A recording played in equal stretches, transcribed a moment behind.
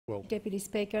Deputy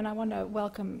Speaker, and I want to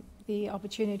welcome the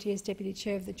opportunity as Deputy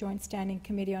Chair of the Joint Standing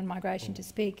Committee on Migration to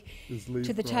speak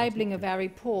to the tabling of our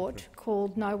report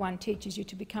called "No One Teaches You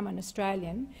to Become an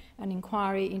Australian, an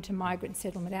inquiry into migrant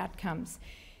settlement outcomes."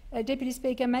 Deputy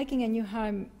Speaker, making a new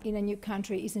home in a new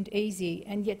country isn't easy,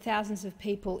 and yet thousands of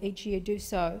people each year do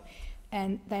so,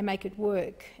 and they make it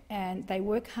work, and they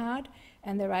work hard,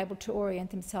 and they're able to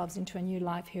orient themselves into a new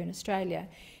life here in Australia.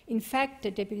 In fact,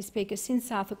 Deputy Speaker,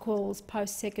 since Arthur Call's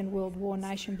post-Second World War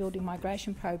nation-building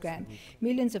migration program,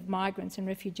 millions of migrants and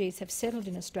refugees have settled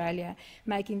in Australia,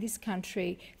 making this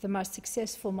country the most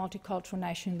successful multicultural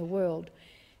nation in the world.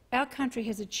 Our country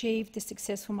has achieved this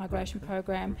successful migration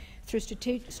program through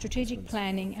strategic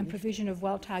planning and provision of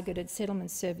well-targeted settlement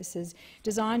services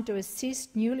designed to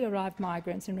assist newly arrived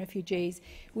migrants and refugees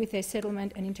with their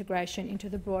settlement and integration into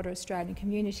the broader Australian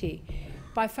community.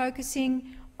 By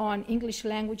focusing on English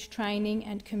language training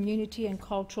and community and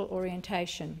cultural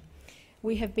orientation,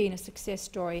 we have been a success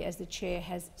story, as the Chair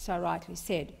has so rightly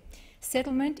said.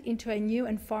 Settlement into a new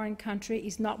and foreign country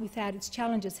is not without its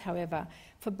challenges, however,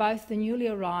 for both the newly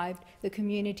arrived, the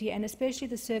community and especially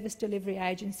the service delivery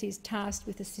agencies tasked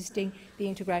with assisting the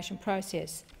integration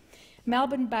process.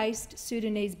 Melbourne-based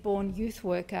Sudanese-born youth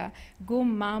worker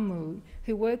Gum Mamu,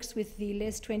 who works with the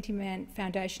Les 20-Man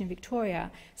Foundation in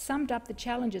Victoria, summed up the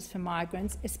challenges for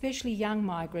migrants, especially young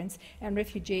migrants and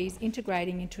refugees,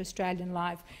 integrating into Australian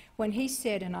life when he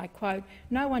said, and I quote,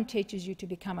 "No one teaches you to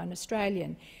become an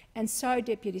Australian." And so,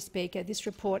 Deputy Speaker, this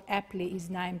report aptly is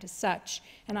named as such.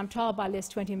 And I'm told by Les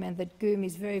 20-Man that Goom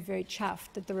is very, very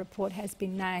chuffed that the report has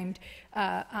been named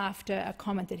after a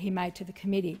comment that he made to the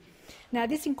committee. Now,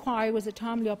 this inquiry was a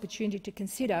timely opportunity to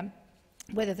consider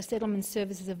whether the settlement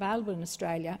services available in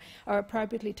Australia are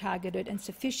appropriately targeted and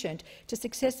sufficient to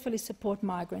successfully support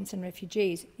migrants and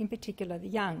refugees, in particular the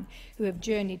young, who have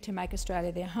journeyed to make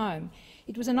Australia their home.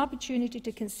 It was an opportunity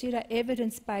to consider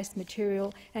evidence-based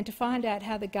material and to find out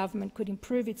how the government could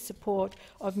improve its support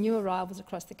of new arrivals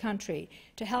across the country,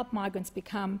 to help migrants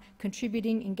become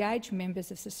contributing, engaged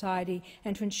members of society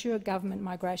and to ensure government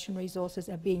migration resources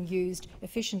are being used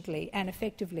efficiently and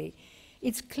effectively.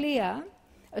 It's clear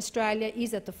Australia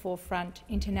is at the forefront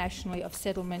internationally of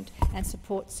settlement and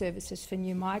support services for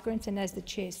new migrants, and as the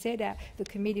Chair said, the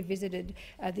committee visited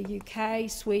the UK,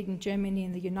 Sweden, Germany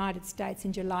and the United States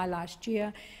in July last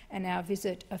year, and our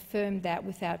visit affirmed that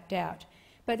without doubt.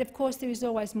 But of course there is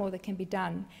always more that can be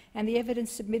done, and the evidence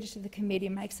submitted to the committee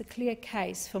makes a clear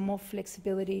case for more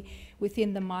flexibility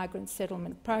within the migrant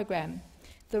settlement program.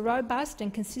 The robust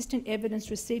and consistent evidence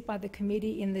received by the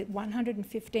committee in the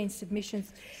 115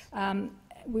 submissions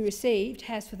we received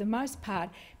has, for the most part,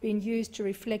 been used to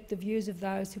reflect the views of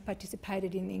those who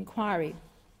participated in the inquiry.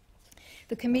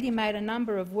 The committee made a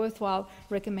number of worthwhile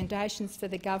recommendations for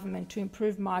the government to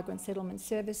improve migrant settlement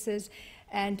services,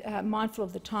 and mindful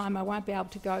of the time, I won't be able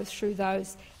to go through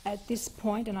those at this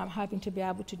point, and I'm hoping to be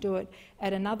able to do it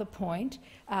at another point.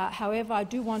 However, I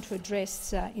do want to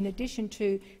address, in addition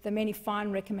to the many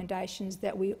fine recommendations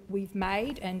that we've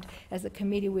made and as a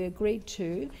committee we agreed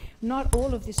to, not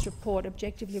all of this report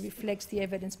objectively reflects the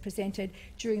evidence presented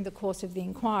during the course of the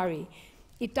inquiry.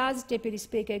 It does, Deputy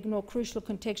Speaker, ignore crucial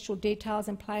contextual details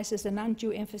and places an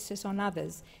undue emphasis on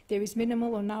others. There is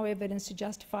minimal or no evidence to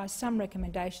justify some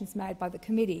recommendations made by the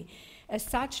committee. As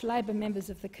such, Labor members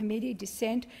of the committee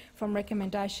dissent from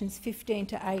recommendations 15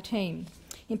 to 18.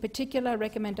 In particular,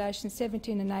 recommendations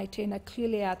 17 and 18 are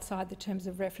clearly outside the terms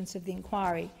of reference of the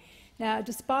inquiry. Now,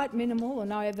 despite minimal or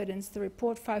no evidence, the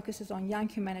report focuses on young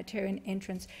humanitarian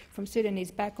entrants from Sudanese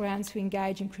backgrounds who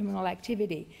engage in criminal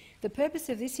activity. The purpose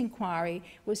of this inquiry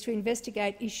was to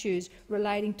investigate issues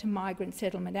relating to migrant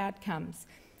settlement outcomes.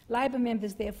 Labor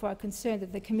members therefore are concerned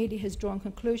that the committee has drawn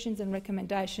conclusions and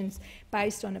recommendations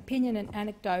based on opinion and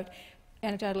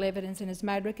anecdotal evidence and has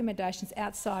made recommendations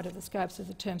outside of the scopes of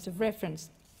the terms of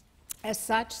reference. As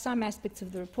such, some aspects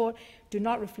of the report do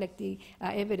not reflect the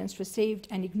evidence received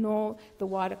and ignore the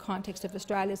wider context of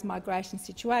Australia's migration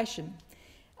situation.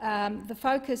 The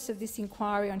focus of this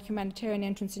inquiry on humanitarian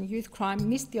entrance and youth crime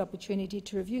missed the opportunity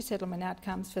to review settlement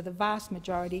outcomes for the vast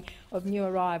majority of new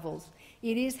arrivals.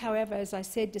 It is, however, as I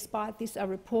said, despite this, a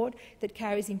report that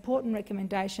carries important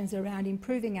recommendations around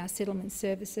improving our settlement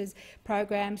services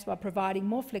programs by providing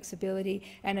more flexibility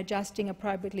and adjusting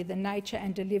appropriately the nature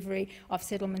and delivery of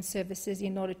settlement services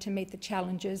in order to meet the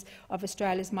challenges of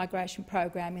Australia's migration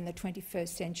program in the 21st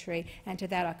century, and to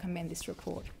that I commend this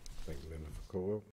report. Thank you, Member for Caldwell.